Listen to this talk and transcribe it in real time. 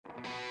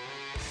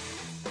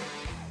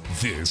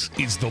This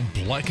is the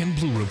Black and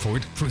Blue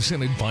Report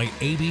presented by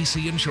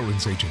ABC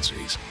Insurance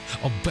Agencies,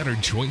 a better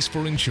choice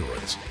for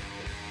insurance.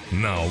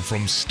 Now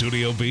from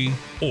Studio B,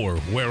 or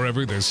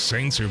wherever the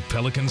Saints or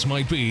Pelicans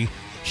might be,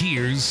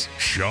 here's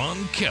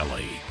Sean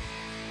Kelly.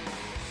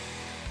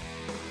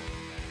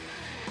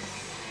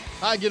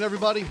 Hi again,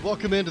 everybody.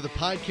 Welcome into the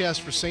podcast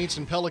for Saints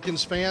and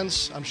Pelicans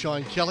fans. I'm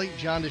Sean Kelly.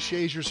 John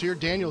DeShazier's here.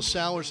 Daniel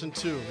Salerson,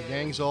 too. The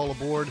gang's all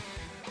aboard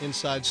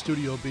inside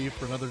Studio B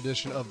for another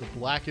edition of the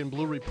Black and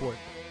Blue Report.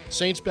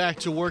 Saints back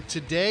to work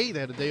today. They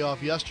had a day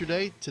off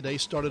yesterday. Today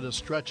started a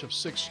stretch of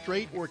 6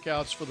 straight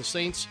workouts for the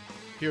Saints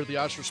here at the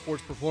Ochsner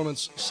Sports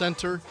Performance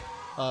Center,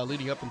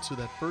 leading up into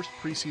that first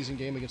preseason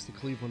game against the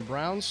Cleveland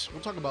Browns.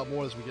 We'll talk about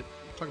more as we get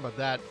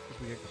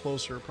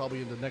closer,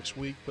 probably into next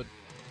week. But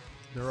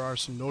there are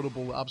some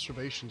notable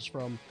observations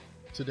from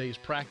today's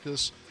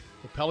practice.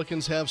 The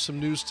Pelicans have some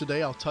news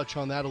today. I'll touch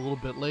on that a little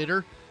bit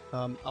later.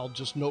 I'll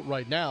just note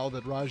right now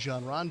that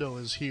Rajon Rondo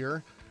is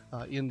here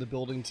in the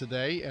building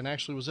today and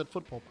actually was at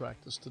football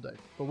practice today.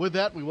 But with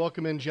that, we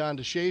welcome in John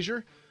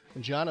DeShazier.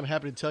 And John, I'm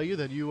happy to tell you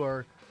that you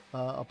are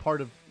a part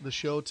of the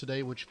show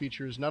today, which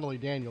features not only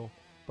Daniel,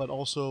 but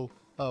also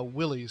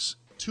Willie's,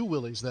 2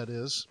 Willies that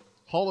is,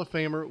 Hall of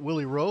Famer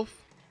Willie Roaf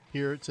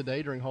here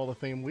today during Hall of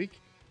Fame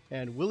week,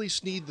 and Willie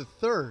Snead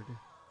III.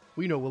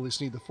 We know Willie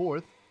Snead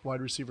IV,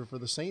 wide receiver for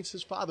the Saints.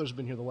 His father's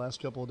been here the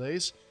last couple of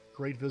days.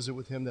 Great visit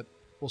with him that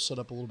we'll set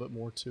up a little bit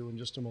more to in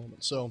just a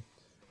moment. So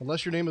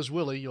unless your name is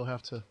Willie, you'll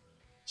have to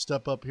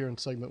step up here in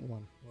segment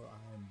 1. Well,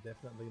 I am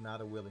definitely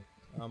not a Willie.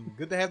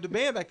 Good to have the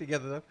band back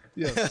together, though.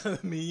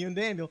 Yes. Me, you, and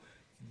Daniel,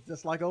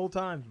 just like old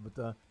times.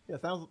 But, yeah,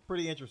 sounds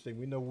pretty interesting.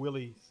 We know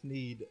Willie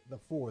Snead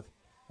IV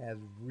has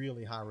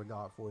really high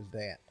regard for his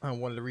dad.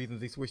 One of the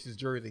reasons he switched his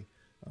jersey,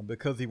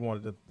 because he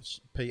wanted to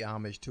pay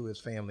homage to his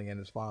family and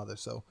his father.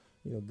 So,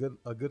 you know,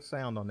 a good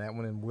sound on that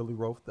one. And Willie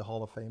Roaf, the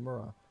Hall of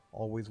Famer,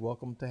 always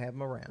welcome to have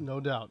him around. No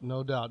doubt,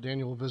 no doubt.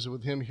 Daniel will visit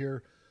with him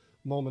here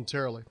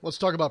momentarily. Let's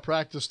talk about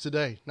practice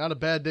today. Not a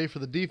bad day for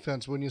the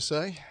defense, wouldn't you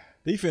say?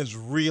 Defense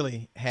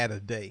really had a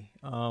day.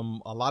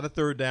 A lot of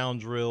third down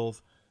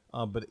drills,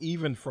 but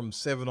even from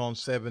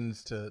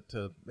 7-on-7s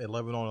to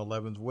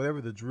 11-on-11s, whatever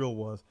the drill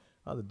was,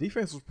 the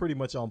defense was pretty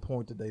much on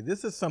point today.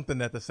 This is something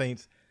that the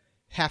Saints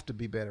have to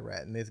be better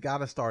at, and it's got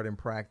to start in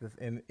practice.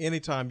 And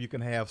anytime you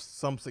can have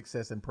some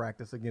success in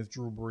practice against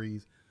Drew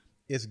Brees,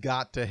 it's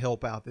got to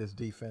help out this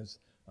defense,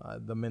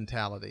 the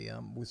mentality.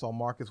 We saw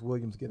Marcus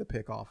Williams get a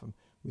pick off him.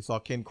 We saw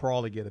Ken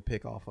Crawley get a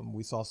pick off him.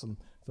 We saw some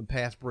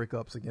pass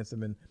breakups against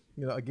him. And,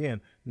 you know,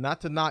 again, not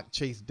to knock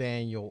Chase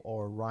Daniel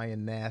or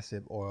Ryan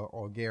Nassib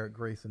or Garrett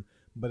Grayson,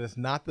 but it's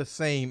not the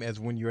same as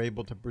when you're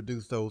able to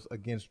produce those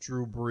against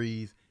Drew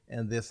Brees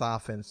and this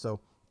offense. So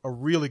a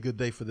really good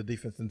day for the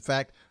defense. In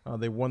fact,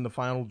 they won the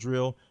final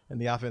drill,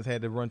 and the offense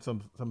had to run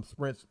some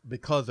sprints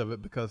because of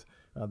it, because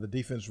the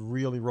defense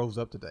really rose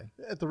up today.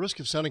 At the risk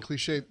of sounding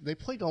cliche, they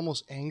played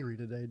almost angry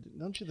today,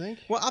 don't you think?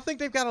 Well, I think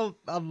they've got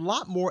a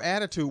lot more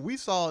attitude. We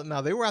saw,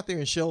 now they were out there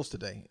in shells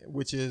today,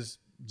 which is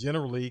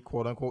generally,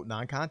 quote-unquote,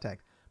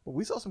 non-contact. But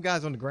we saw some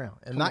guys on the ground,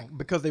 and not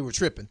because they were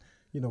tripping.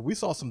 You know, we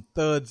saw some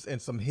thuds and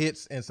some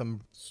hits and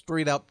some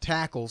straight-up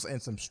tackles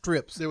and some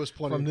strips. There was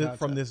plenty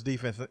from this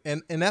defense,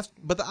 and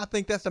but I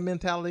think that's the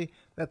mentality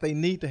that they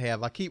need to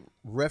have. I keep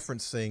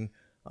referencing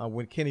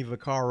when Kenny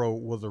Vaccaro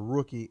was a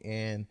rookie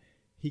and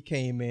he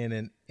came in,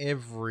 and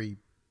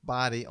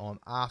everybody on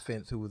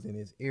offense who was in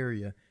his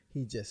area,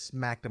 he just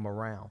smacked them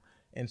around.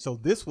 And so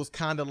this was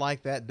kind of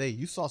like that day.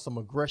 You saw some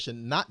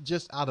aggression, not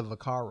just out of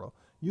Vaccaro.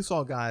 You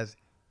saw guys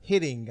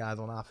hitting guys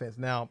on offense.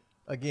 Now,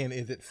 again,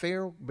 is it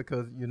fair?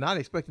 Because you're not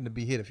expecting to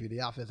be hit if you're the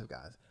offensive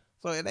guys.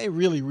 So it ain't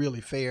really,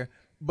 really fair.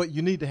 But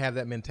you need to have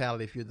that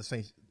mentality if you're the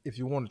Saints, if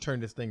you want to turn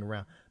this thing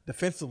around.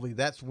 Defensively,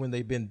 that's when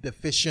they've been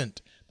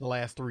deficient the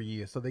last 3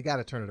 years. So they got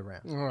to turn it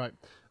around. All right.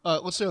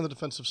 Let's stay on the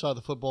defensive side of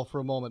the football for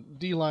a moment.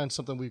 D-line's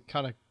something we've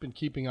kind of been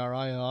keeping our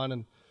eye on.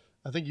 And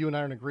I think you and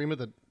I are in agreement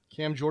that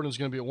Cam Jordan's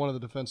going to be at one of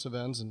the defensive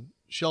ends and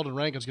Sheldon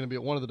Rankin's going to be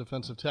at one of the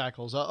defensive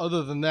tackles.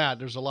 Other than that,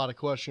 there's a lot of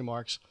question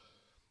marks.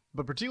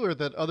 But particularly at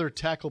that other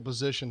tackle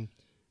position,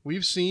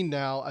 we've seen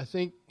now, I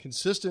think,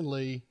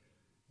 consistently,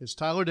 it's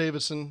Tyler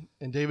Davidson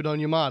and David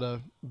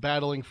Onyemata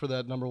battling for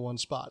that number 1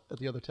 spot at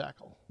the other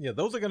tackle. Yeah,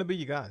 those are going to be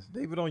your guys.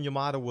 David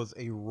Onyemata was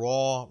a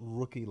raw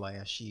rookie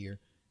last year,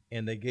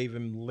 and they gave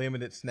him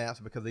limited snaps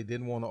because they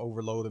didn't want to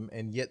overload him.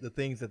 And yet the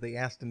things that they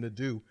asked him to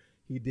do,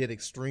 he did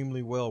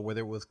extremely well,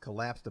 whether it was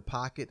collapse the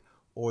pocket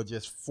or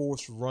just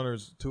force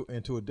runners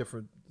into a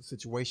different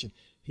situation.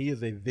 He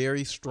is a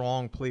very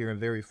strong player and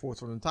very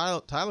forceful. And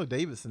Tyler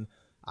Davidson,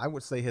 I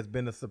would say, has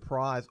been a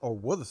surprise, or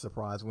was a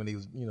surprise when he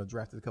was,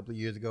 drafted a couple of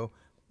years ago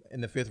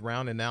in the 5th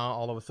round, and now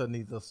all of a sudden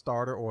he's a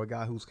starter or a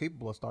guy who's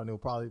capable of starting. He'll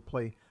probably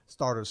play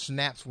starter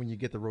snaps when you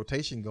get the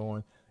rotation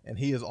going, and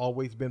he has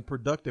always been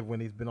productive when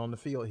he's been on the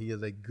field. He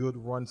is a good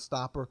run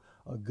stopper,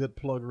 a good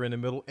plugger in the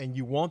middle, and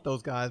you want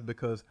those guys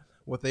because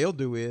what they'll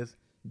do is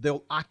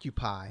they'll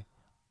occupy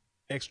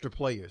extra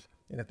players.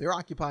 And if they're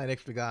occupying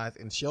extra guys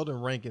and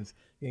Sheldon Rankins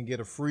can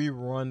get a free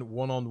run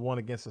one-on-one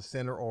against a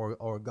center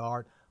or a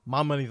guard,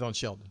 my money's on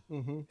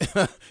Sheldon.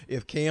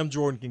 If Cam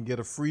Jordan can get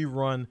a free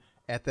run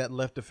at that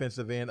left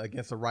defensive end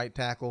against a right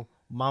tackle,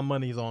 my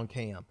money's on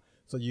Cam.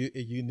 So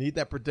you need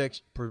that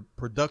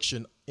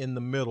production in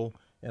the middle,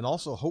 and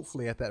also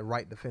hopefully at that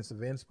right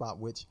defensive end spot,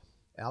 which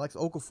Alex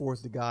Okafor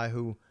is the guy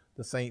who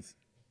the Saints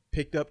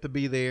picked up to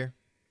be there.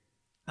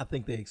 I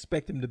think they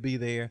expect him to be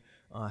there.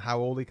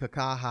 Haoli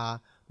Kakaha,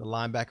 the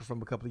linebacker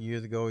from a couple of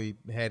years ago, he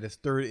had his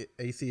third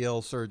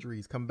ACL surgery.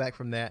 He's come back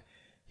from that.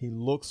 He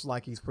looks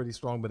like he's pretty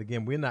strong, but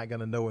again, we're not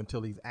going to know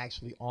until he's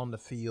actually on the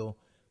field,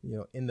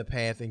 in the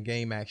pass and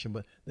game action.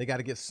 But they got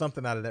to get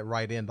something out of that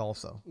right end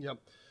also. Yep.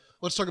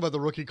 Let's talk about the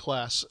rookie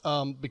class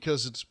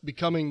because it's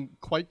becoming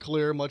quite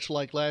clear, much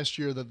like last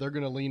year, that they're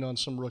going to lean on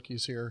some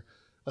rookies here,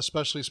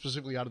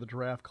 specifically out of the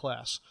draft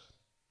class.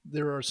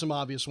 There are some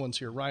obvious ones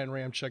here. Ryan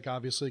Ramczyk,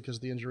 obviously, because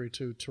of the injury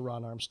to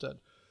Ron Armstead.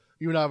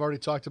 You and I have already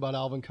talked about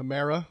Alvin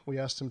Kamara. We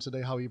asked him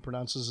today how he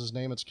pronounces his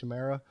name. It's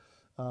Kamara.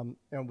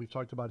 And we've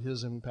talked about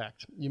his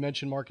impact. You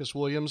mentioned Marcus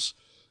Williams,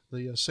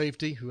 the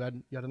safety, who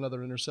had yet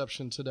another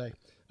interception today.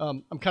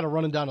 I'm kind of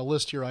running down a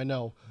list here, I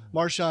know.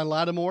 Marshawn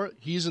Lattimore,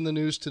 he's in the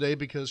news today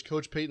because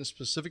Coach Payton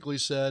specifically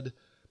said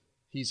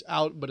he's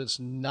out, but it's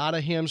not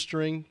a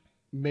hamstring,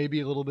 maybe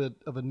a little bit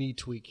of a knee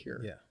tweak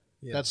here.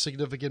 Yeah. That's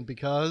significant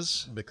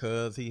because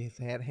he's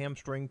had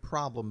hamstring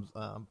problems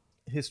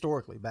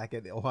historically back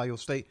at Ohio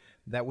State.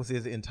 That was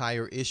his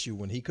entire issue.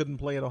 When he couldn't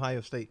play at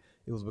Ohio State,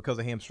 it was because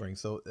of hamstring.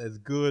 So it's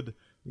good.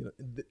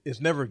 It's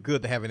never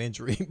good to have an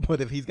injury,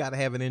 but if he's got to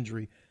have an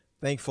injury,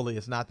 thankfully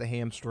it's not the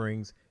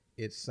hamstrings.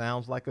 It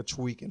sounds like a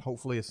tweak, and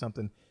hopefully it's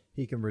something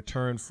he can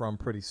return from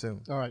pretty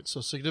soon. All right,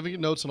 so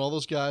significant notes on all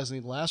those guys.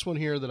 And the last one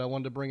here that I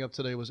wanted to bring up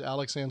today was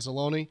Alex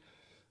Anzalone,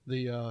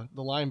 the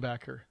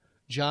linebacker.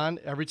 John,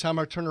 every time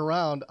I turn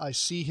around, I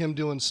see him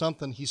doing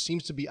something. He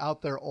seems to be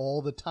out there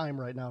all the time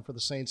right now for the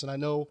Saints. And I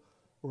know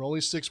we're only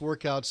 6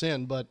 workouts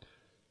in, but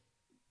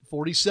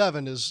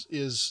 47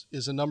 is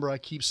a number I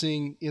keep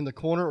seeing in the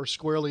corner or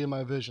squarely in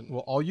my vision.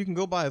 Well, all you can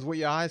go by is what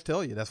your eyes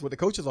tell you. That's what the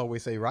coaches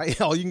always say, right?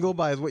 All you can go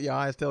by is what your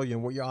eyes tell you.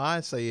 And what your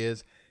eyes say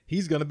is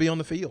he's going to be on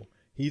the field.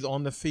 He's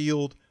on the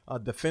field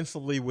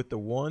defensively with the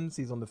ones.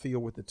 He's on the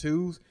field with the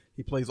twos.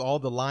 He plays all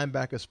the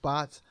linebacker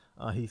spots.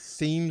 He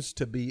seems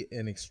to be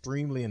an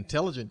extremely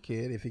intelligent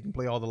kid if he can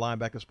play all the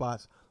linebacker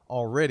spots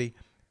already.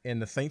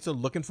 And the Saints are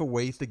looking for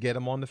ways to get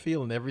him on the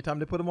field. And every time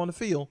they put him on the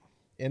field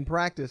in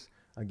practice,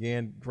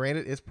 again,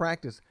 granted, it's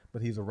practice,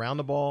 but he's around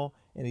the ball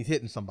and he's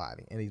hitting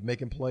somebody and he's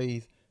making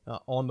plays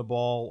on the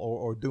ball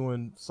or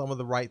doing some of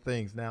the right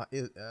things. Now,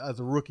 as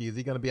a rookie, is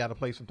he going to be out of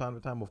place from time to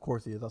time? Of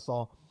course he is. I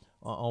saw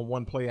on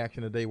one play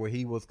action today where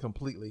he was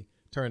completely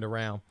turned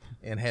around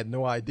and had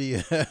no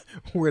idea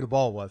where the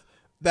ball was.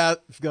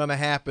 That's going to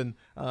happen,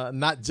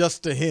 not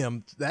just to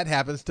him. That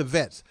happens to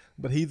vets.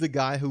 But he's a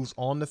guy who's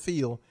on the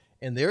field,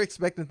 and they're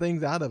expecting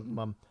things out of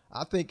him.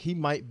 I think he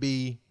might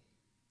be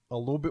a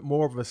little bit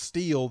more of a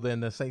steal than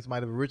the Saints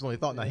might have originally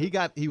thought. Now,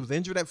 he was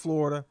injured at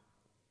Florida,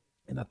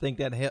 and I think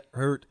that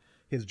hurt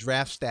his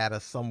draft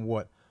status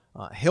somewhat.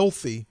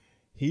 Healthy,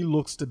 he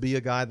looks to be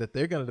a guy that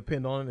they're going to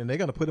depend on, and they're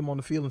going to put him on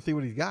the field and see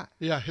what he's got.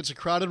 Yeah, it's a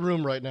crowded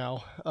room right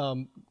now.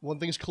 One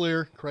thing's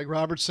clear. Craig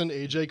Robertson,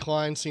 A.J.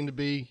 Klein seem to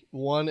be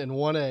 1 and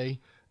 1A,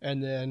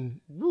 and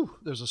then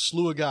there's a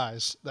slew of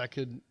guys that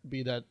could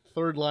be that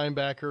third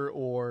linebacker,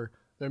 or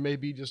there may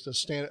be just a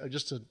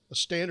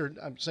standard,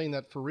 I'm saying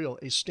that for real,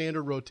 a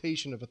standard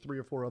rotation of 3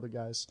 or 4 other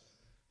guys.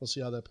 We'll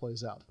see how that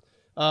plays out.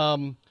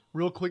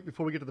 Real quick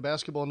before we get to the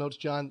basketball notes,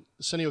 John,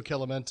 Senio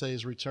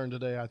Kelamente's return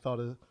today, I thought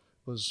it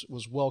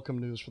was welcome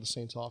news for the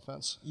Saints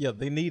offense. Yeah,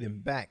 they need him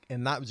back,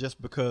 and not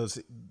just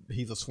because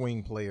he's a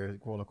swing player,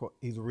 quote unquote.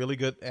 He's really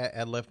good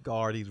at left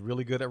guard. He's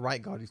really good at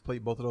right guard. He's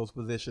played both of those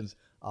positions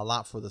a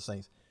lot for the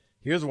Saints.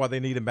 Here's why they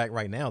need him back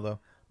right now, though,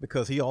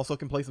 because he also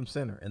can play some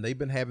center, and they've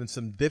been having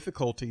some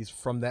difficulties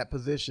from that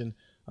position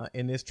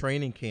in this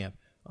training camp.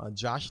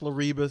 Josh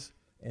Laribas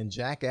and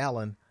Jack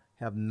Allen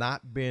have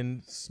not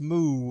been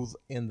smooth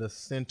in the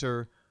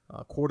center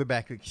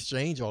quarterback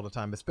exchange all the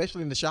time,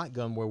 especially in the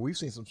shotgun where we've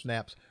seen some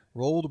snaps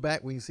rolled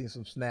back. We've seen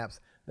some snaps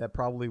that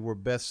probably were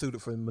best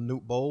suited for the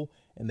Manute Bowl,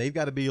 and they've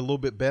got to be a little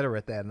bit better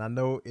at that. And I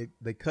know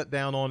they cut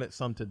down on it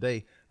some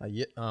today.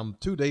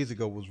 2 days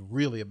ago was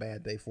really a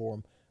bad day for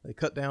them. They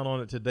cut down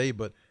on it today,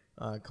 but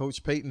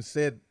Coach Payton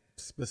said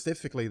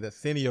specifically that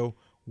Senio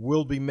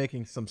will be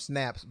making some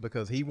snaps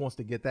because he wants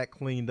to get that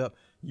cleaned up.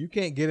 You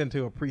can't get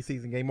into a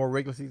preseason game or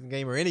regular season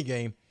game or any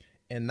game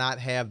and not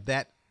have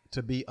that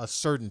to be a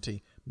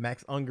certainty.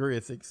 Max Unger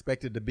is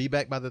expected to be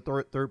back by the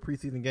third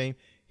preseason game.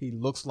 He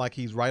looks like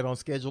he's right on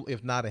schedule,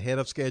 if not ahead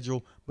of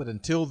schedule. But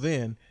until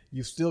then,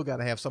 you still got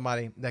to have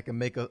somebody that can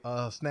make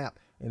a snap.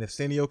 And if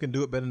Senio can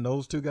do it better than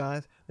those two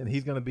guys, then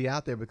he's going to be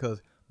out there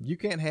because you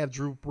can't have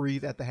Drew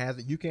Brees at the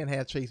hazard. You can't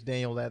have Chase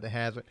Daniel at the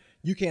hazard.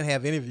 You can't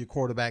have any of your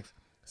quarterbacks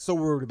so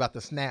worried about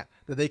the snap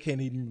that they can't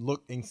even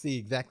look and see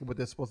exactly what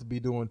they're supposed to be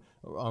doing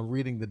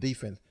reading the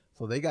defense.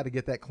 So they got to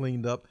get that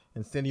cleaned up,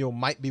 and Senio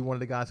might be one of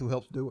the guys who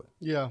helps do it.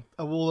 Yeah,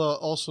 I will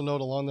also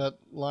note along that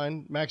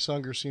line, Max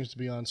Unger seems to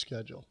be on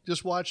schedule.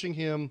 Just watching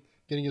him,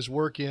 getting his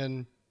work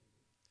in,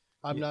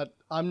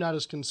 I'm not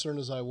as concerned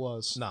as I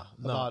was. No.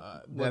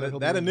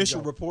 That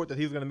initial report that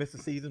he was going to miss the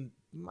season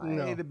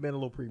might have been a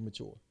little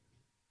premature.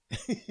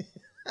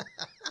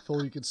 If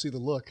only you could see the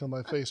look on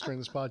my face during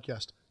this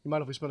podcast. You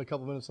mind if we spend a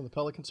couple minutes on the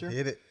Pelicans here?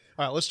 Hit it.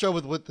 All right, let's start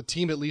with what the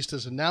team at least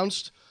has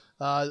announced.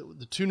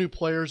 The two new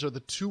players are the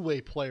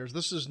two-way players.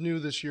 This is new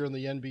this year in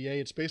the NBA.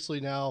 It's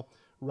basically now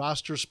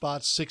roster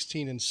spots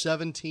 16 and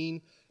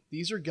 17.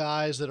 These are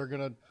guys that are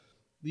going to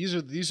 – these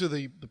are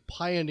the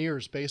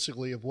pioneers,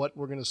 basically, of what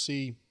we're going to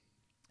see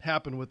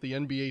happen with the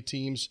NBA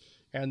teams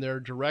and their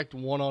direct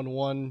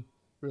one-on-one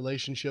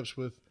relationships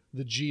with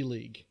the G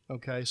League.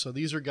 Okay, so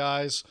these are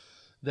guys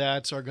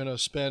that are going to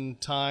spend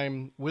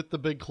time with the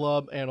big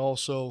club and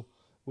also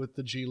with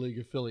the G League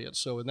affiliates.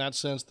 So in that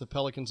sense, the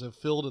Pelicans have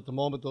filled at the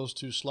moment those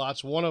two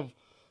slots. One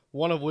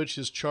of which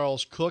is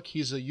Charles Cook.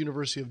 He's a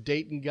University of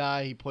Dayton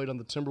guy. He played on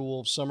the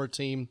Timberwolves summer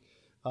team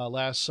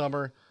last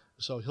summer.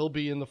 So he'll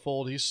be in the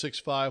fold. He's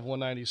 6'5",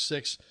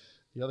 196.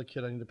 The other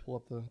kid, I need to pull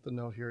up the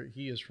note here.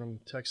 He is from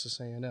Texas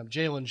A&M.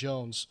 Jalen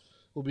Jones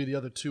will be the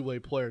other two-way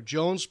player.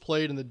 Jones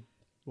played in the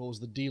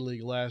D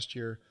League last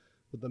year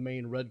with the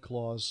Maine Red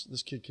Claws.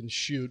 This kid can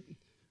shoot,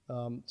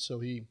 so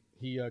he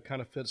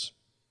kind of fits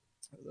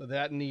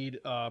that need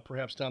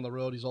perhaps down the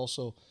road. He's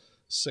also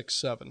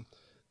 6'7".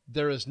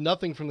 There is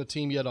nothing from the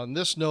team yet on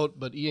this note,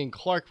 but Ian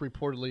Clark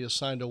reportedly has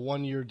signed a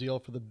one-year deal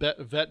for the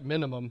vet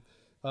minimum.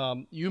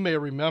 You may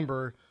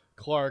remember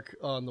Clark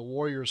on the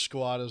Warriors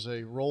squad as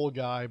a role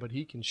guy, but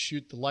he can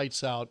shoot the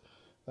lights out.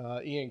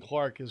 Ian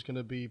Clark is going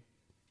to be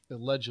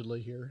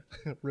allegedly here,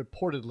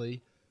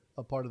 reportedly,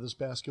 a part of this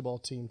basketball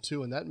team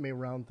too, and that may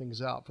round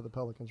things out for the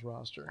Pelicans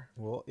roster.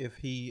 Well, if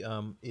he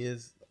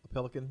is a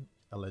Pelican,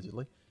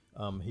 allegedly,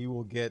 he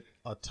will get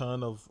a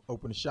ton of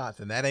open shots,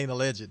 and that ain't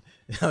alleged.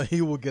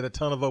 He will get a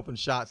ton of open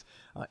shots.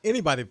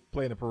 Anybody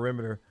playing the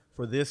perimeter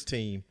for this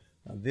team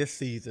this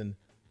season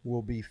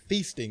will be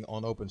feasting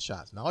on open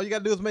shots. Now, all you got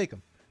to do is make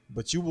them,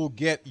 but you will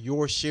get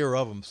your share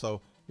of them.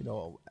 So,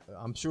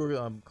 I'm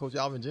sure Coach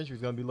Alvin Gentry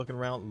is going to be looking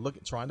around,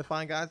 trying to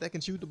find guys that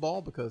can shoot the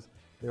ball because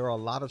there are a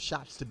lot of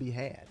shots to be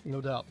had. No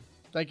doubt.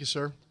 Thank you,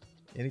 sir.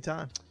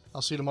 Anytime.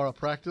 I'll see you tomorrow at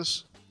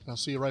practice. I'll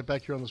see you right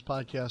back here on this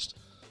podcast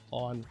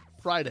on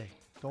Friday.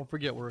 Don't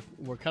forget, we're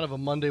kind of a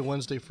Monday,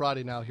 Wednesday,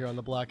 Friday now here on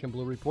the Black and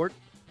Blue Report.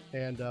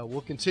 And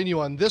we'll continue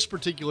on this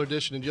particular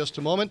edition in just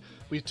a moment.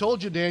 We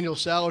told you Daniel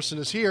Salerson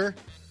is here.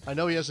 I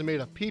know he hasn't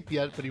made a peep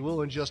yet, but he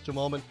will in just a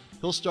moment.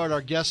 He'll start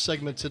our guest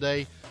segment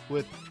today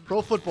with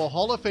Pro Football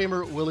Hall of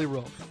Famer Willie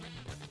Roaf.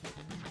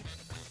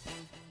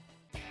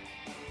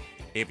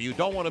 If you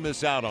don't want to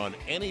miss out on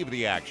any of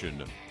the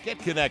action, get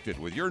connected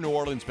with your New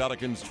Orleans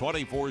Pelicans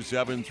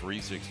 24/7,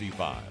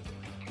 365.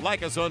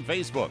 Like us on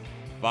Facebook.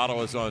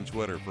 Follow us on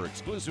Twitter for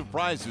exclusive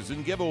prizes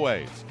and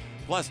giveaways.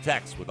 Plus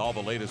text with all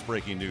the latest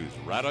breaking news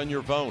right on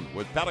your phone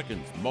with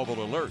Pelicans mobile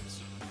alerts.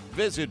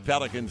 Visit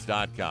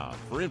Pelicans.com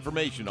for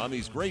information on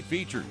these great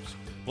features.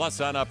 Plus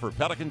sign up for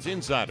Pelicans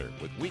Insider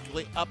with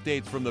weekly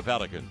updates from the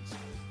Pelicans.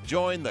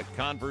 Join the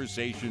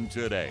conversation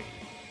today.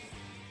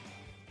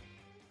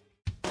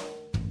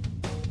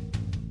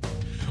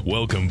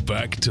 Welcome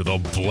back to the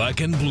Black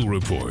and Blue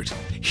Report.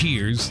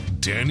 Here's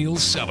Daniel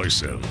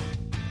Salerson.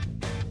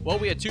 Well,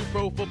 we had two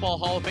Pro Football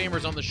Hall of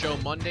Famers on the show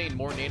Monday,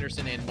 Morton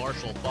Anderson and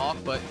Marshall Faulk,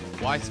 but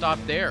why stop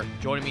there?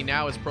 Joining me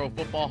now is Pro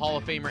Football Hall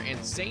of Famer and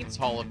Saints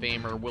Hall of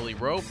Famer Willie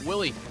Roaf.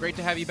 Willie, great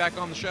to have you back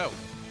on the show.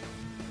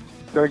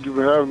 Thank you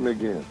for having me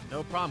again.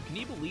 No problem. Can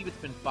you believe it's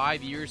been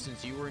 5 years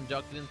since you were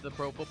inducted into the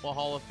Pro Football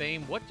Hall of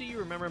Fame? What do you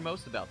remember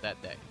most about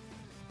that day?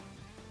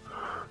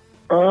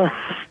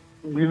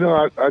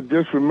 I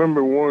just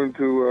remember wanting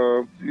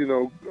to,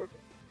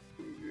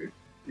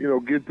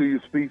 get through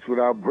your speech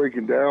without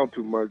breaking down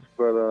too much.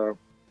 But, it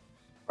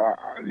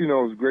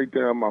was great to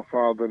have my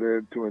father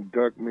there to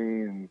induct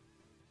me. And,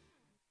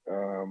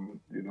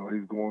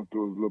 he's going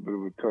through a little bit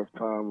of a tough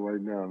time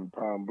right now in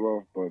Pine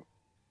Bluff. But,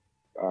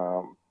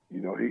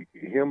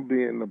 him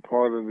being a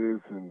part of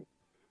this and,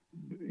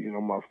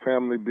 my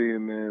family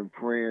being there and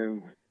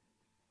friends,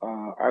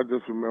 I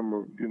just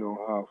remember,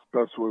 how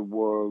special it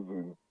was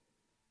and,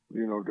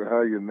 to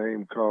have your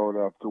name called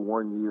after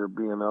 1 year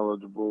being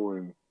eligible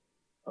and,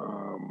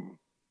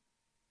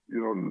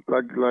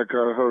 like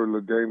I heard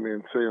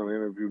LaDamian say on the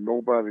interview,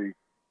 nobody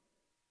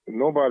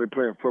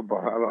playing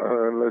football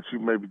unless you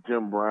maybe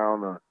Jim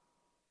Brown or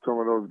some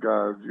of those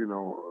guys,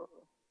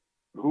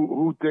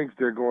 who thinks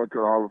they're going to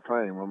the Hall of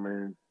Fame. I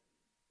mean,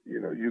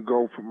 you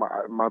go from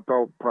my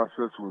thought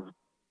process was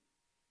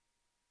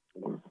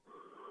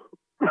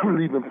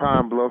leaving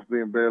Pine Bluff,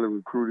 being barely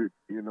recruited,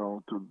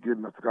 to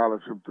getting a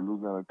scholarship to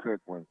Louisiana Tech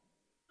when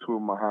two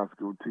of my high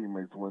school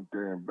teammates went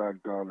there and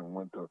backed out and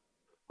went to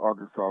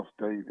Arkansas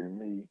State, and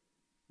me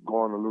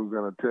going to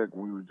Louisiana Tech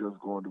when we were just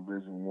going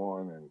Division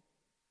I,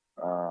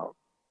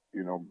 and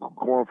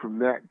going from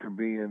that to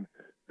being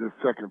the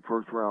second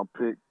first-round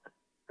pick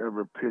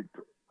ever picked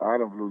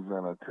out of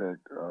Louisiana Tech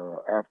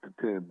after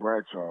Ted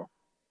Bradshaw,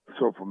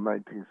 so from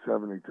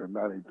 1970 to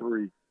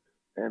 93,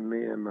 and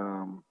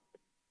then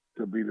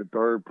to be the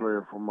third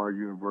player from our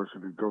university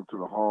to go to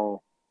the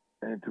Hall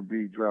and to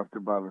be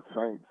drafted by the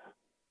Saints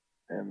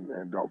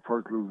and the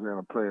first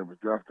Louisiana player was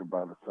drafted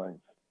by the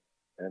Saints,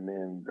 and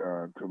then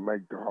to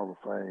make the Hall of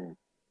Fame,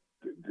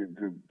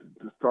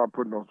 to start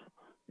putting those,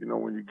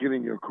 when you get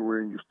in your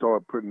career and you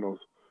start putting those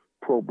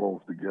Pro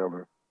Bowls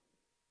together.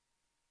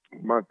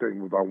 My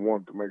thing was I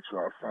wanted to make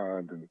sure I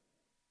signed and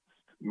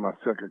my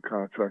second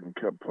contract and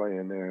kept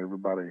playing there.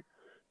 Everybody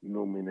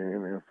knew me in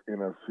the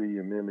NFC,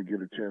 and then to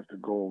get a chance to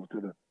go over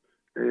to the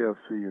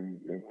AFC and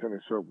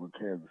finish up with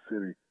Kansas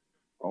City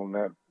on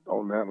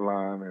that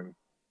line, and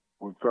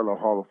with fellow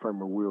Hall of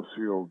Famer Will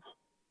Shields,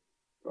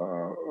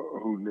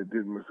 who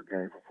didn't miss a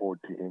game for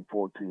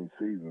 14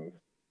 seasons.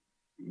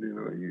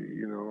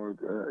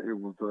 It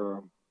was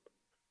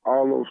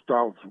all those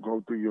thoughts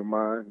go through your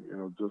mind.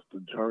 Just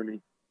the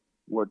journey,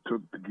 what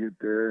took to get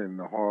there, and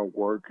the hard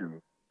work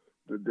and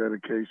the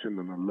dedication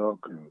and the luck,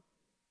 and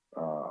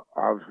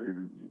obviously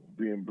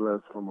being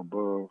blessed from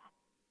above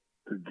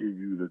to give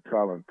you the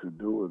talent to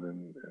do it.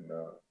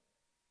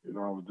 And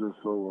I was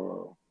just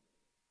so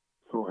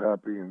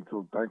happy and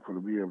so thankful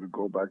to be able to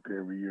go back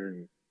there every year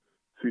and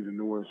see the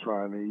new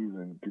enshrinees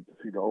and get to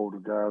see the older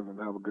guys and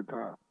have a good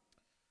time.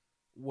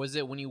 Was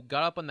it when you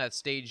got up on that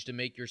stage to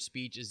make your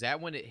speech, is that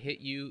when it hit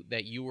you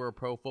that you were a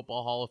Pro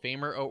Football Hall of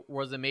Famer? Or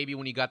was it maybe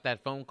when you got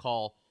that phone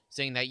call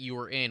saying that you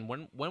were in?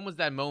 When was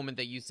that moment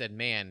that you said,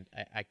 man,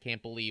 I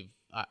can't believe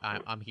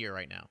I'm here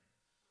right now?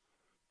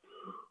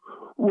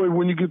 Well,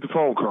 when you get the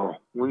phone call.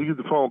 When you get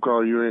the phone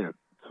call, you're in.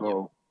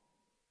 So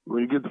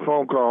when you get the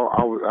phone call,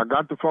 I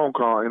got the phone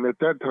call, and at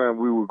that time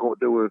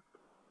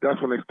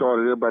that's when they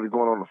started everybody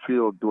going on the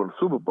field doing the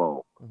Super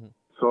Bowl. Mm-hmm.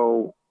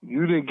 So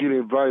you didn't get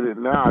invited.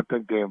 Now I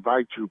think they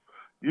invite you.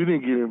 You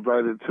didn't get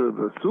invited to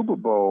the Super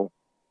Bowl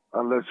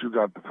unless you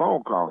got the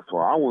phone call. So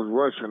I was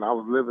rushing. I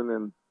was living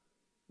in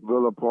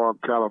Villa Park,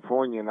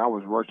 California, and I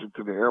was rushing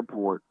to the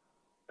airport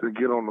to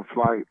get on the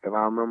flight. And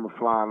I remember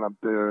flying up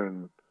there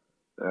and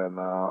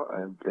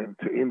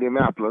to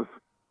Indianapolis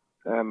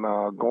and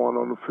going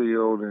on the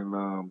field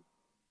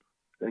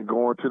and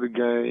going to the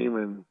game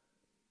and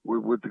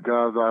with the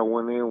guys I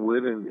went in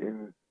with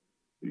and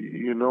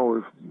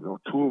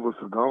two of us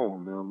are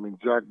gone. I mean,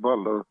 Jack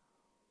Butler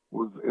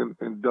was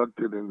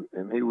inducted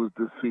and he was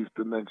deceased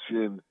the next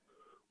year. And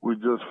we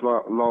just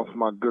lost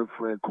my good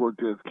friend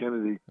Cortez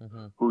Kennedy,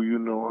 mm-hmm. who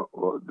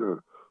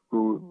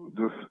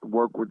just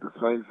worked with the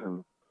Saints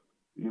and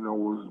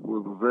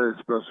was a very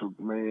special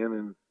man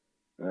and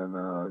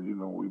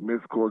we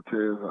miss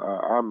Cortez.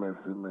 I miss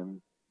him,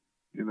 and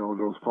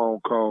those phone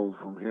calls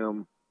from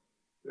him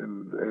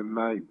and at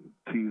night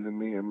teasing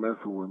me and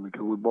messing with me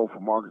because we're both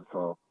from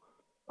Arkansas.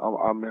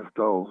 I miss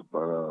those,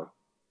 but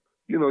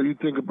you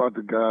think about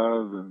the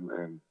guys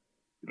and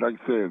like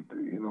I said,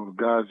 the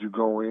guys you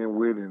go in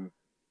with and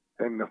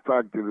the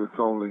fact that it's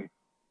only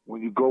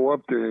when you go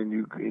up there and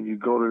you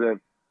go to that.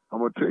 I'm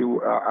gonna tell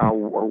you, I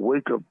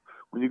wake up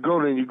when you go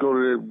there and you go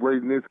to that Ray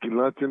Nitschke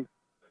luncheon,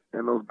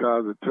 and those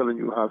guys are telling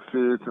you how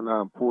serious and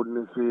how important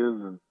this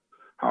is and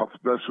how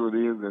special it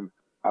is. And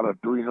out of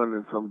 300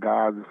 and some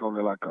guys, it's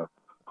only like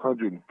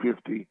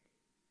 150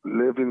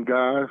 living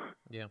guys,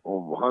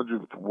 or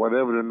 100,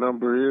 whatever the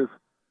number is.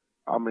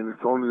 I mean,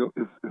 it's only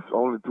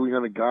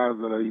 300 guys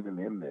that are even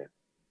in there.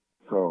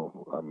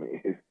 So I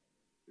mean,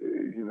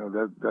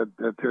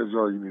 that tells you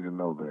all you need to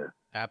know there.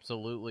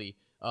 Absolutely.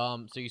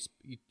 So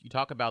you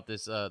talk about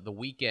this the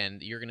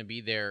weekend. You're going to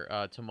be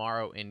there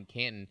tomorrow in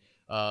Canton.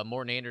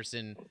 Morten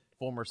Andersen,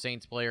 former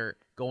Saints player,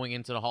 going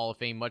into the Hall of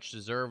Fame, much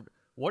deserved.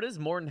 What does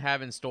Morten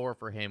have in store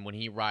for him when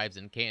he arrives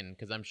in Canton?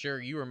 Because I'm sure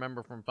you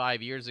remember from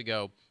 5 years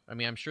ago. I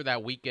mean, I'm sure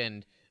that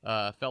weekend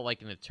felt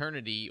like an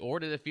eternity, or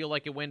did it feel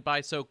like it went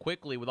by so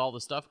quickly with all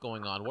the stuff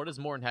going on? What does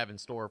Morten have in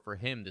store for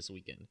him this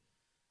weekend?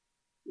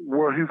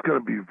 Well, he's going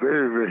to be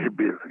very, very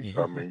busy.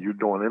 I mean, you're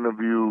doing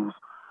interviews.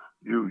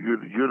 You're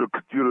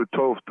the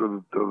toast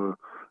to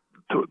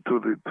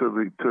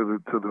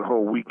the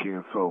whole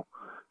weekend. So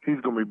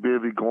he's going to be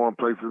busy, going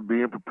places,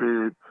 being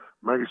prepared,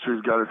 making sure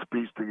he's got his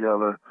speech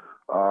together.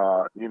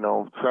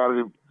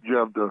 Saturday you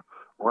have the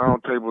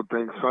round table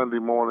thing Sunday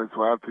morning.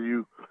 So after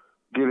you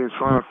get in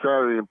front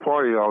Saturday and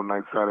party all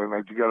night Saturday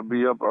night, you got to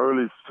be up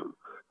early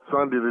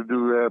Sunday to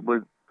do that.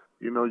 But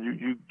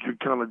you're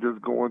kind of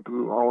just going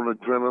through all the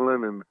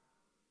adrenaline, and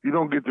you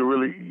don't get to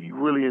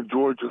really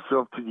enjoy it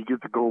yourself till you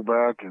get to go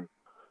back and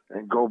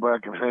go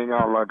back and hang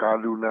out like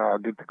I do now. I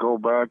get to go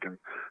back and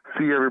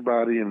see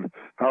everybody and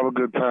have a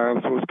good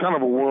time. So it's kind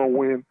of a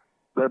whirlwind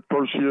that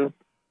first year.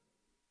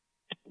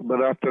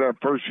 But after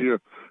that first year,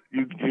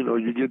 you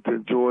get to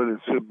enjoy it and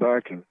sit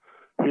back and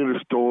hear the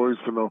stories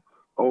from the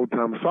old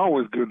time. It's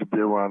always good to be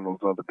around those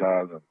other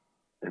guys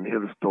and hear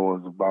the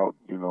stories about,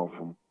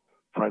 from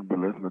Frank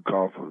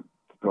Biletnikoff,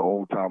 the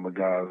old timer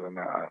guys, and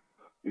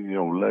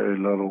Larry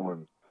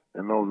Little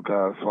and those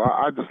guys. So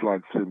I just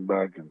like sitting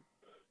back and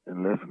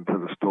listen to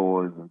the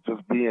stories and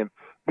just being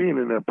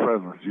in their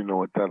presence,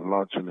 at that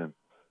luncheon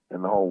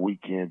and the whole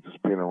weekend,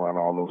 just being around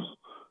all those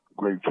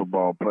great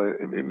football players.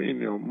 And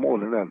more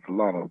than that, it's a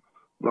lot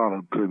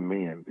of good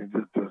men. It's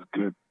just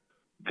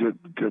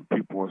good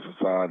people in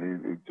society.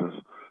 It just,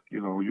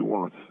 you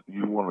want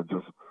to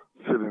just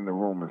sit in the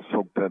room and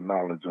soak that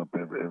knowledge up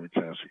every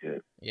chance you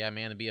get. Yeah,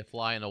 man, to be a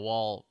fly in the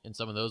wall in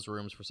some of those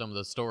rooms for some of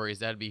those stories,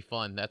 that'd be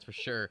fun, that's for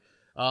sure.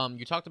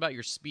 You talked about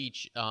your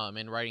speech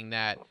and writing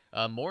that.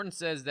 Morton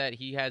says that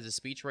he has a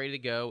speech ready to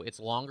go. It's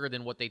longer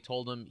than what they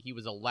told him he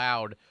was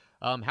allowed.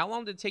 How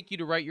long did it take you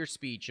to write your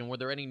speech, and were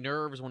there any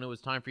nerves when it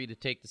was time for you to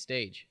take the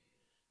stage?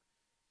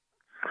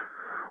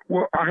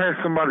 Well, I had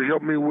somebody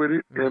help me with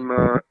it, and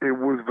it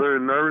was very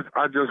nervous.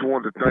 I just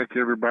wanted to thank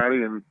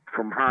everybody, and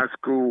from high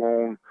school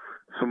on,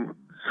 some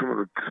of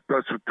the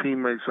special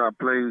teammates I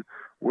played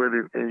with,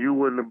 and you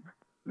wouldn't have,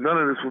 none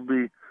of this would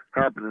be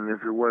happening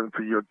if it wasn't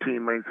for your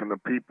teammates and the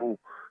people,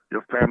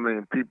 your family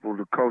and people,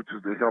 the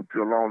coaches that helped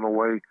you along the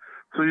way.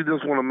 So you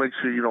just want to make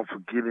sure you don't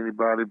forget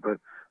anybody, but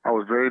I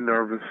was very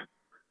nervous.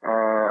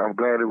 I'm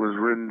glad it was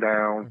written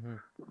down,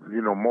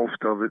 most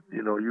of it.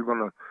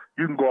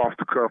 You can go off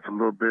the cuff a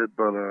little bit,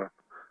 but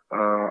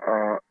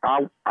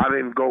I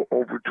didn't go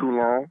over too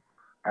long.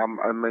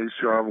 I made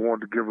sure I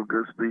wanted to give a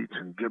good speech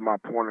and get my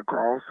point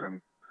across,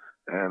 and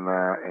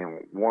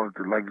wanted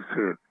to, like you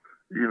said,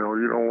 you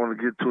don't want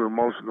to get too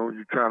emotional.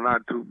 You try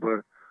not to,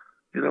 but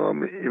I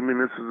mean,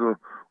 this is a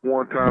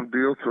one-time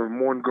deal. So if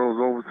Morton goes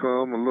over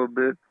some a little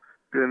bit,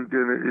 then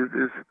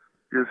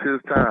it's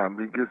his time.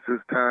 He gets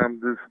his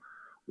time this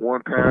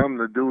one time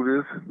to do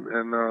this,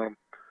 and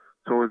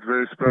so it's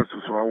very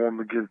special. So I want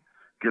him to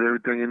get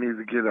everything he needs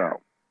to get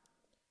out.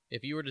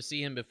 If you were to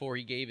see him before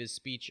he gave his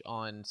speech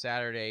on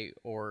Saturday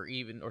or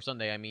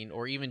Sunday,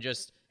 or even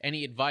just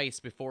any advice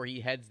before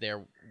he heads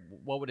there,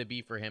 what would it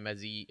be for him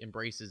as he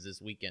embraces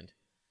this weekend?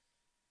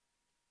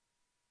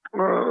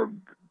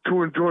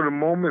 To enjoy the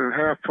moment and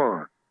have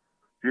fun.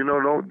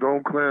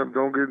 Don't clamp,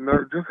 don't get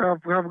nervous. Just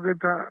have a good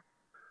time.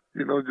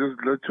 Just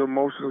let your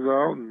emotions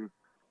out and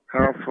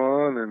have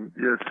fun. And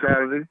it's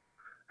Saturday.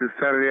 It's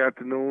Saturday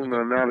afternoon.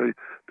 Now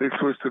they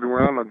switched it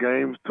around. The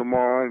game's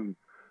tomorrow, and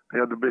they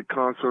have the big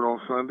concert on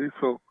Sunday.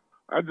 So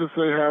I just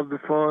say have the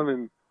fun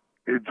and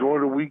enjoy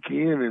the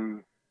weekend,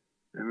 and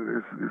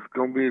it's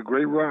going to be a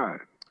great ride.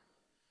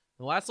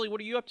 And lastly, what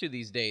are you up to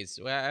these days?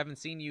 I haven't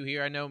seen you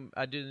here. I know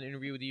I did an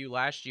interview with you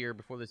last year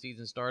before the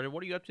season started.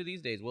 What are you up to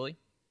these days, Willie?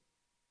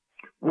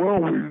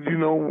 Well,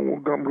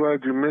 I'm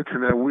glad you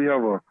mentioned that. We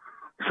have a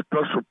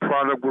special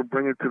product we're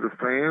bringing to the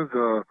fans.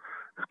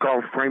 It's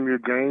called Frame Your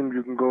Game.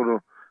 You can go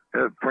to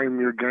Frame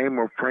Your Game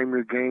or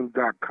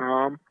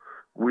frameyourgame.com.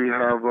 We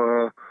have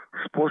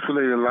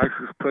sports-related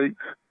license plates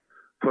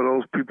for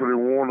those people that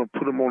want to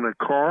put them on their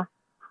car,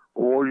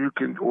 or you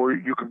can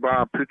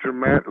buy a picture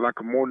mat like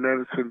a Morton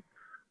Edison.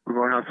 We're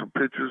gonna have some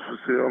pictures for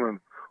sale,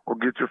 or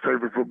get your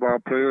favorite football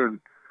player and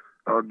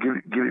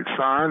get it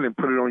signed and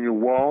put it on your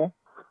wall.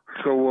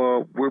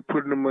 So we're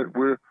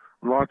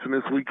launching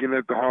this weekend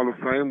at the Hall of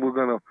Fame. We're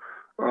gonna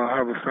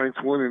have a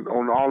Saints win, and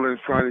on all the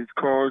signage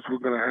cards, we're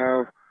gonna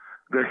have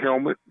the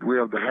helmet. We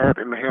have the hat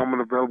and the helmet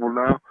available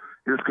now.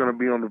 It's going to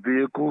be on the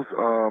vehicles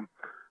and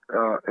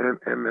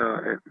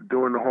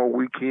during the whole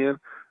weekend.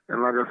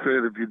 And like I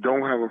said, if you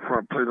don't have a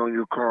front plate on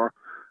your car,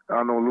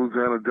 I know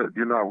Louisiana,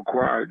 you're not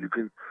required. You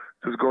can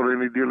just go to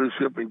any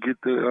dealership and get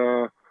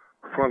the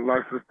front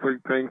license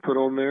plate thing put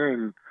on there,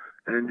 and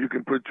you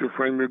can put your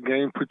Frame Your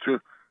Game, put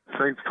your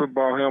Saints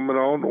football helmet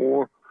on,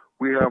 or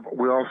we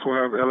also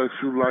have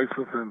LSU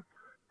license,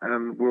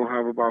 and we'll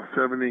have about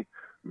 70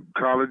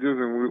 colleges,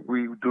 and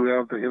we do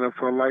have the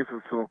NFL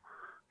license. So,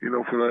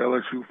 for the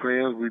LSU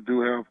fans, we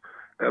do have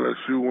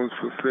LSU ones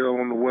for sale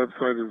on the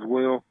website as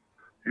well,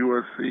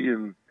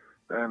 USC,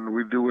 and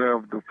we do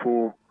have the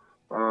full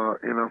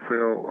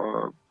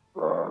NFL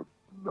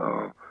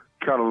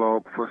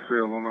catalog for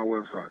sale on our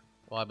website.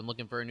 Well, I've been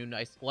looking for a new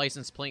nice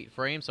license plate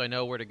frame, so I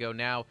know where to go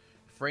now.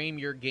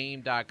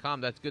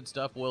 FrameYourGame.com. That's good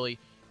stuff, Willie.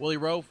 Willie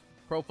Roaf,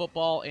 Pro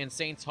Football and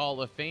Saints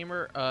Hall of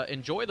Famer.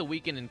 Enjoy the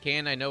weekend in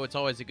Canton. I know it's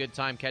always a good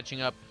time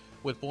catching up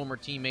with former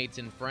teammates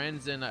and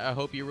friends, and I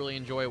hope you really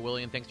enjoy it,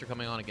 Willie, and thanks for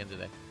coming on again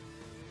today.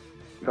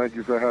 Thank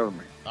you for having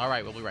me. All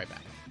right, we'll be right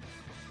back.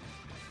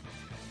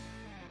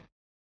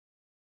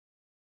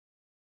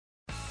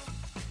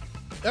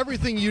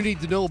 Everything you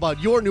need to know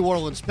about your New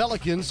Orleans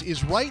Pelicans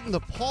is right in the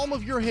palm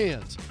of your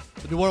hands.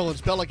 The New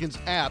Orleans Pelicans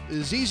app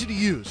is easy to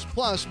use,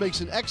 plus makes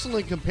an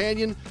excellent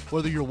companion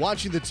whether you're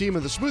watching the team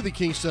in the Smoothie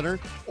King Center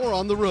or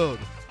on the road.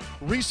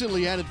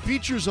 Recently added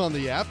features on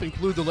the app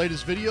include the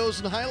latest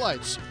videos and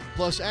highlights,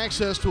 plus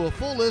access to a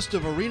full list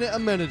of arena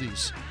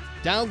amenities.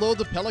 Download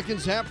the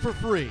Pelicans app for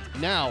free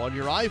now on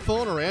your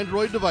iPhone or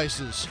Android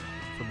devices.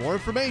 For more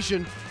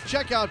information,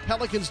 check out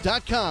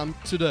Pelicans.com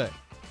today.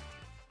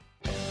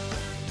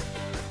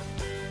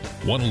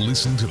 Want to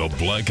listen to the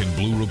Black and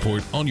Blue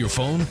Report on your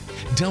phone?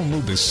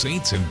 Download the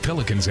Saints and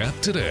Pelicans app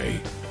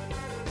today.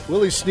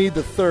 Willie Snead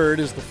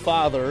III is the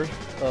father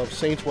of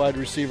Saints wide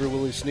receiver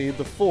Willie Snead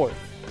IV.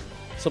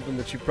 Something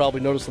that you probably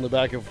noticed on the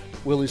back of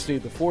Willie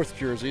Snead IV's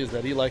jersey is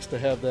that he likes to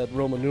have that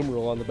Roman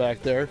numeral on the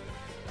back there.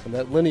 And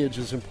that lineage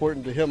is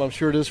important to him. I'm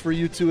sure it is for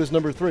you, too, as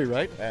number 3,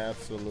 right?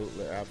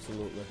 Absolutely,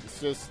 absolutely. It's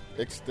just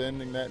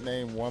extending that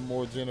name one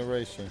more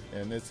generation,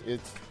 and it's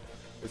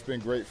been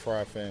great for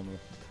our family.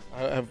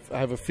 I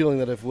have a feeling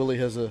that if Willie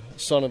has a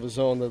son of his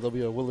own, that there'll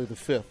be a Willie the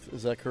Fifth.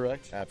 Is that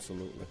correct?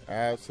 Absolutely.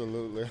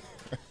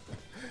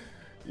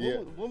 Yeah.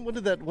 When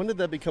did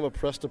that become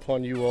impressed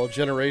upon you all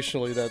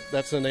generationally?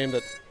 That's a name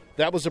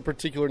that was a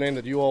particular name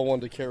that you all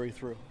wanted to carry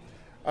through.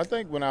 I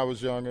think when I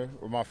was younger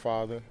with my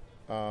father,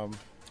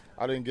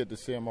 I didn't get to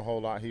see him a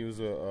whole lot. He was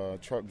a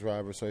truck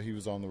driver, so he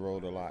was on the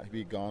road a lot. He'd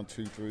be gone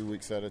 2-3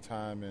 weeks at a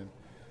time, and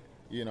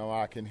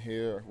I can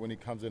hear when he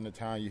comes into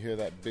town. You hear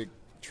that big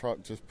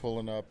truck just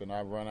pulling up, and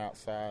I run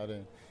outside,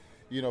 and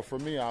for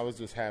me, I was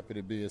just happy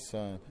to be his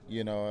son.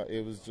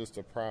 It was just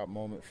a proud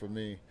moment for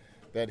me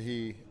that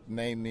he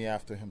named me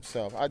after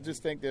himself. I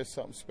just think there's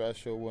something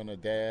special when a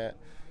dad,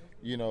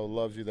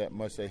 loves you that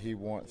much that he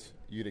wants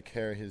you to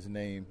carry his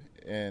name.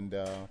 And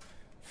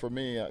for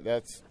me,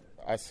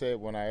 I said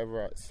when I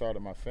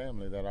started my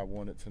family that I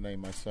wanted to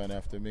name my son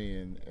after me,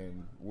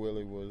 and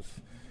Willie was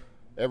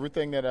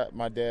everything that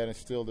my dad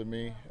instilled in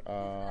me.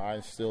 I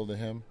instilled in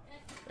him,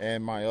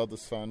 and my other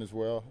son as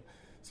well.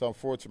 So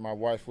unfortunately, my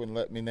wife wouldn't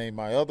let me name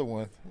my other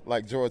one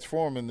like George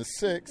Foreman, the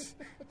sixth.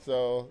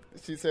 So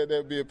she said that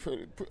would be a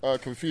pretty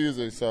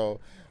confusing. So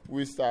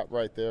we stopped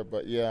right there.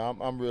 But yeah,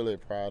 I'm really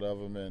proud of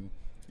him, and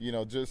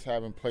just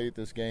having played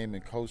this game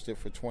and coached it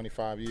for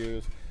 25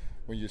 years,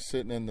 when you're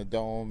sitting in the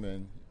dome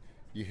and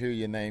you hear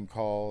your name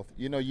called,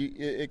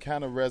 it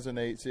kind of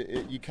resonates.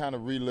 You kind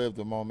of relive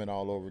the moment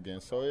all over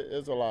again. So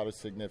there's a lot of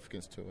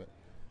significance to it.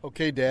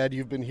 Okay, Dad,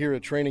 you've been here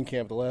at training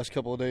camp the last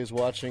couple of days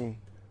watching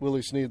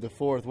Willie Snead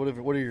IV.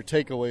 What are your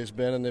takeaways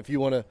been? And if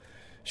you want to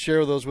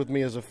share those with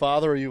me as a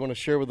father, or you want to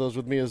share those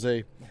with me as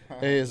a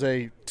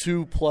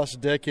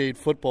 2+ decade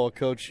football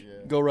coach,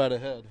 Go right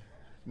ahead.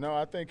 No,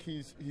 I think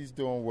he's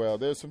doing well.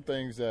 There's some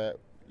things that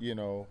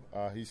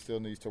he still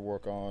needs to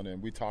work on,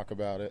 and we talk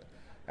about it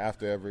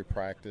after every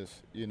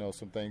practice.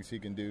 Some things he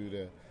can do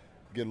to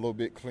get a little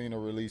bit cleaner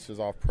releases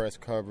off press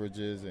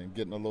coverages and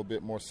getting a little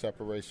bit more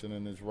separation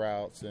in his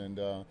routes. And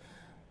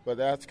but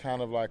that's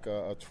kind of like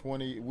a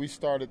 20. We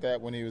started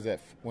that when he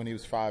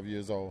was 5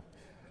 years old,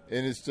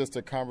 and it's just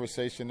a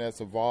conversation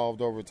that's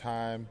evolved over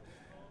time.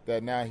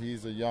 That now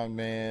he's a young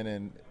man,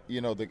 and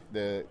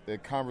the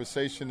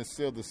conversation is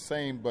still the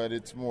same, but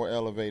it's more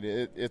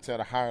elevated. It's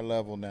at a higher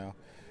level now.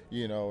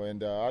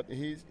 And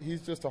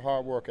he's just a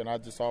hard worker, and I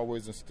just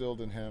always instilled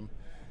in him,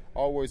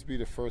 always be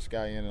the first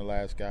guy in and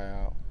last guy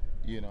out,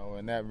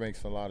 and that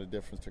makes a lot of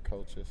difference to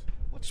coaches.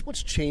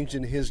 What's changed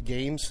in his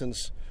game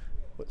since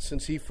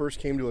he first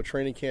came to a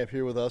training camp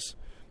here with us,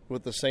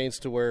 with the Saints,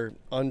 to where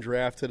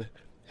undrafted,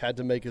 had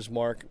to make his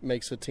mark,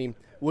 makes a team?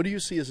 What do you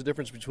see as the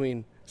difference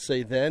between,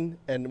 say, then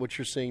and what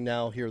you're seeing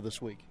now here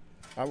this week?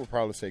 I would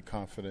probably say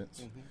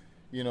confidence.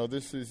 Mm-hmm.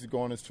 This is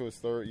going into his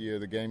third year.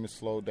 The game has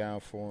slowed down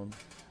for him.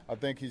 I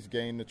think he's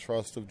gained the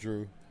trust of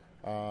Drew.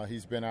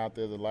 He's been out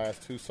there the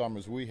last 2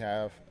 summers we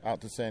have out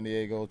to San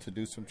Diego to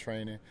do some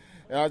training.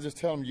 And I just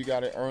tell him you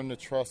got to earn the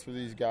trust of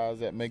these guys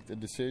that make the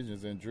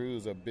decisions, and Drew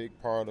is a big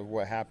part of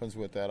what happens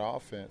with that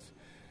offense.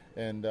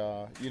 And,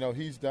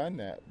 he's done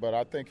that. But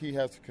I think he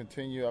has to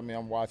continue. I mean,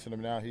 I'm watching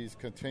him now. He's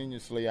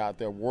continuously out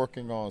there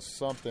working on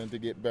something to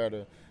get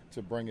better,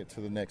 to bring it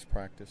to the next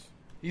practice.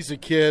 He's a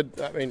kid.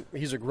 I mean,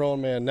 he's a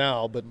grown man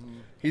now, but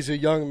he's a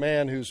young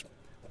man who's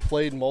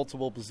played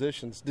multiple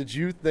positions. Did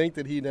you think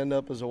that he'd end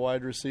up as a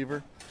wide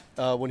receiver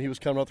when he was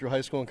coming up through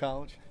high school and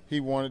college? He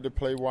wanted to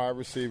play wide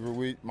receiver.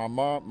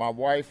 My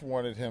wife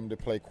wanted him to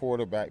play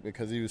quarterback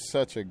because he was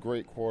such a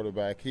great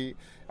quarterback.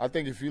 I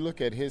think if you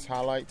look at his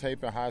highlight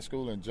tape in high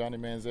school and Johnny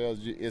Manziel's,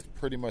 it's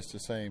pretty much the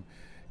same.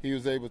 He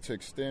was able to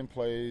extend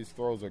plays,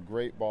 throws a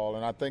great ball,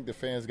 and I think the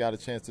fans got a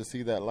chance to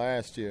see that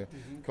last year.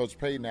 Mm-hmm. Coach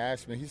Payton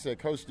asked me, he said,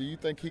 "Coach, do you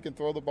think he can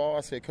throw the ball?"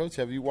 I said, "Coach,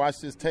 have you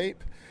watched his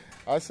tape?"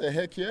 I said,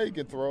 "Heck yeah, he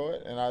can throw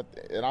it."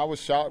 And I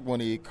was shocked when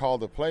he called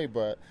the play,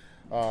 but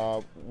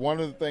one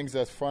of the things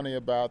that's funny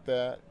about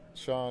that,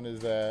 Sean,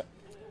 is that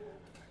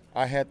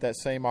I had that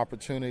same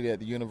opportunity at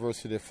the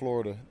University of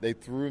Florida. They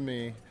threw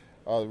me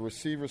a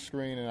receiver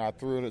screen, and I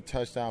threw a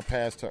touchdown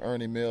pass to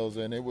Ernie Mills,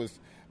 and it was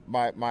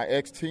my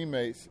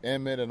ex-teammates,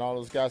 Emmett and all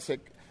those guys, said,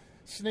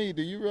 "Snead,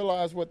 do you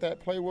realize what that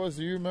play was?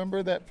 Do you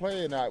remember that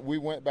play?" And we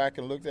went back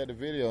and looked at the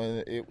video,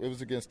 and it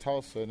was against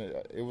Tulsa, and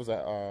it was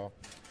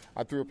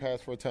I threw a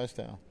pass for a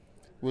touchdown,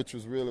 which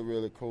was really,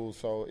 really cool.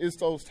 So it's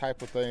those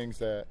type of things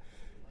that,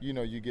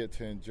 you get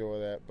to enjoy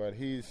that. But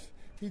he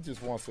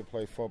just wants to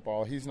play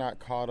football. He's not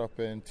caught up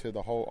into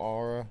the whole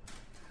aura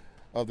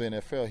of the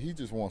NFL. He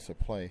just wants to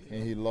play,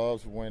 and he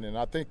loves winning.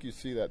 I think you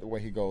see that the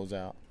way he goes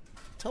out.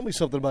 Tell me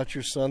something about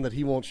your son that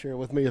he won't share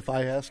with me if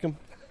I ask him.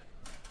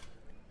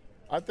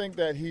 I think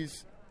that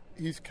he's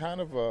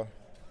kind of a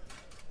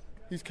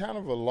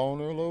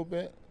loner a little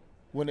bit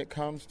when it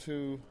comes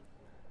to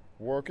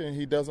working.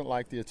 He doesn't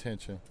like the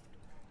attention.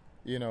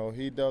 He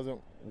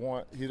doesn't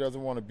want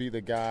to be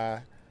the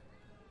guy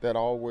that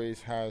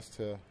always has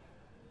to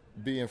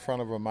be in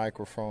front of a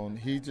microphone.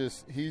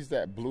 He's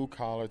that blue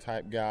collar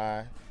type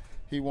guy.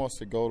 He wants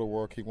to go to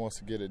work. He wants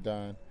to get it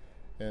done.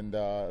 And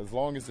as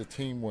long as the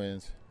team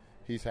wins,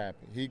 he's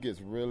happy. He gets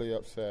really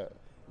upset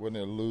when they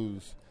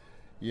lose.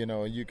 you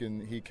know,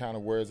 and he kind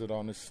of wears it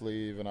on his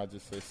sleeve. And I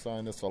just say,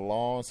 son, it's a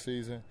long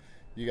season.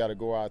 You got to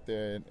go out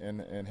there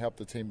and help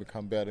the team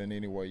become better in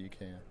any way you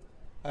can.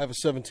 I have a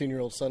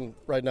 17-year-old son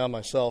right now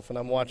myself, and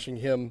I'm watching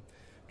him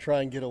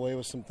try and get away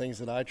with some things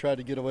that I tried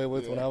to get away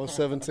with when I was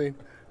 17.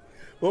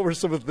 What were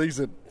some of the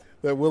things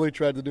that Willie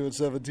tried to do at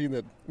 17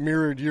 that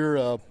mirrored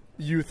your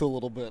youth a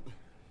little bit?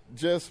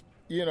 Just,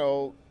 you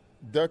know,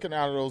 ducking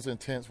out of those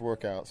intense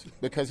workouts,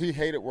 because he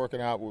hated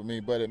working out with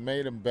me, but it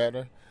made him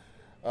better.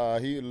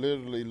 He would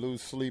literally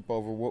lose sleep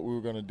over what we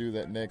were going to do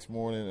that next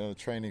morning in a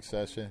training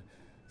session.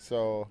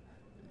 So,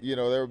 you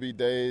know, there would be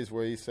days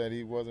where he said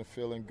he wasn't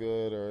feeling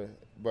good,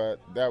 but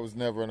that was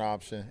never an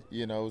option.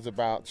 You know, it was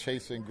about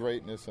chasing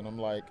greatness, and I'm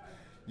like,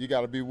 you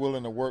got to be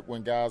willing to work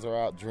when guys are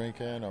out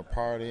drinking or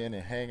partying and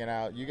hanging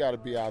out. You got to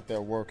be out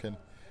there working,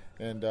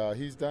 and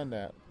he's done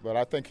that. But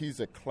I think he's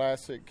a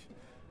classic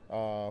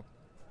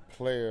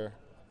player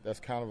that's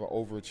kind of an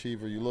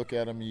overachiever. You look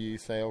at him and you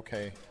say,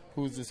 okay,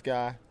 who's this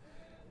guy?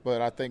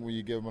 But I think when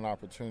you give him an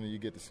opportunity, you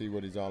get to see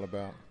what he's all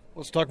about.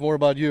 Let's talk more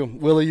about you.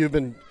 Willie, you've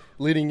been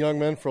leading young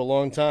men for a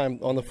long time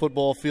on the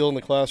football field, in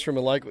the classroom,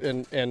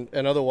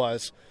 and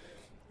otherwise.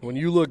 When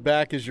you look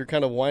back as you're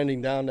kind of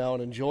winding down now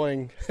and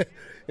enjoying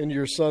in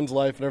your son's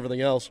life and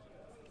everything else,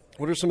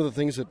 what are some of the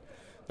things that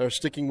are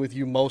sticking with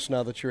you most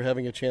now that you're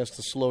having a chance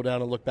to slow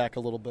down and look back a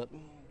little bit?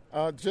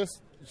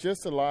 Just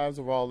the lives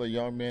of all the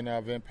young men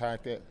I've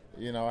impacted.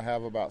 You know, I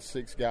have about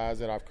 6 guys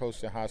that I've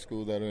coached in high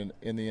school that are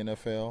in the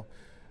NFL.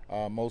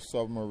 Most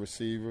of them are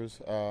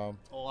receivers. All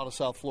out of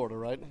South Florida,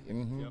 right?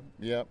 Mm-hmm.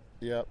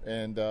 Yep.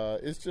 And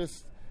it's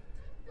just,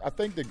 I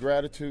think the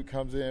gratitude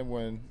comes in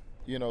when,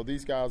 you know,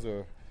 these guys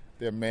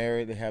they're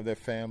married, they have their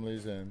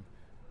families, and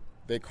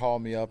they call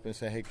me up and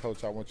say, hey,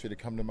 Coach, I want you to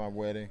come to my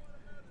wedding.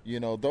 You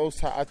know,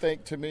 I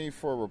think to me,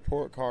 for a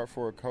report card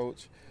for a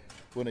coach,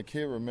 when a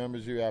kid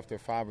remembers you after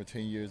 5 or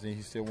 10 years and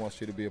he still wants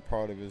you to be a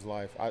part of his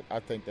life, I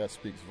think that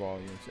speaks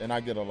volumes. And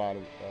I get a lot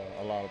of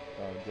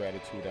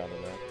gratitude out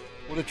of that.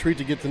 What a treat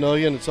to get to know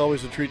you, and it's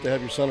always a treat to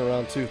have your son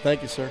around, too.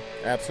 Thank you, sir.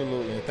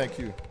 Absolutely, and thank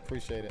you.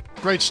 Appreciate it.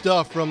 Great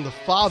stuff from the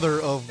father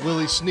of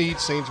Willie Snead,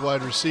 Saints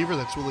wide receiver.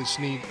 That's Willie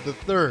Snead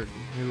III,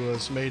 who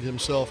has made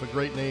himself a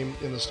great name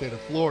in the state of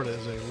Florida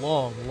as a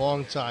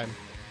long time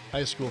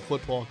high school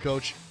football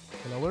coach.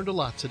 And I learned a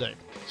lot today.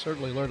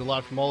 Certainly learned a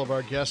lot from all of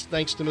our guests.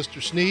 Thanks to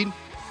Mr. Snead,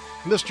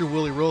 Mr.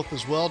 Willie Roaf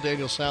as well,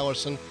 Daniel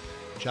Salerson,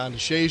 John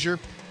DeShazier.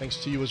 Thanks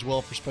to you as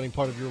well for spending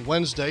part of your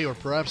Wednesday or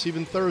perhaps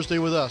even Thursday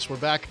with us. We're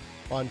back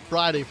on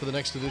Friday for the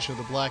next edition of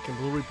the Black and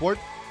Blue Report.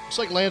 Looks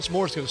like Lance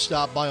Moore's going to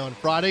stop by on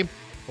Friday.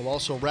 We'll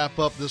also wrap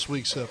up this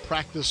week's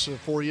practice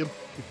for you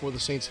before the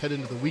Saints head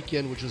into the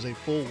weekend, which is a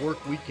full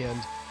work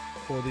weekend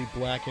for the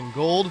Black and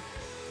Gold.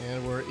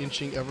 And we're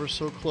inching ever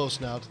so close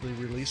now to the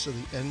release of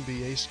the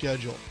NBA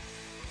schedule.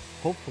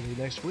 Hopefully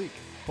next week.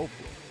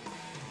 Hopefully.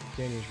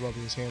 Daniel's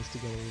rubbing his hands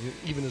together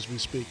even as we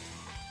speak.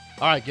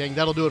 All right, gang,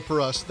 that'll do it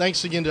for us.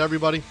 Thanks again to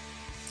everybody,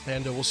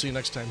 and we'll see you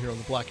next time here on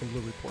the Black and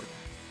Blue Report.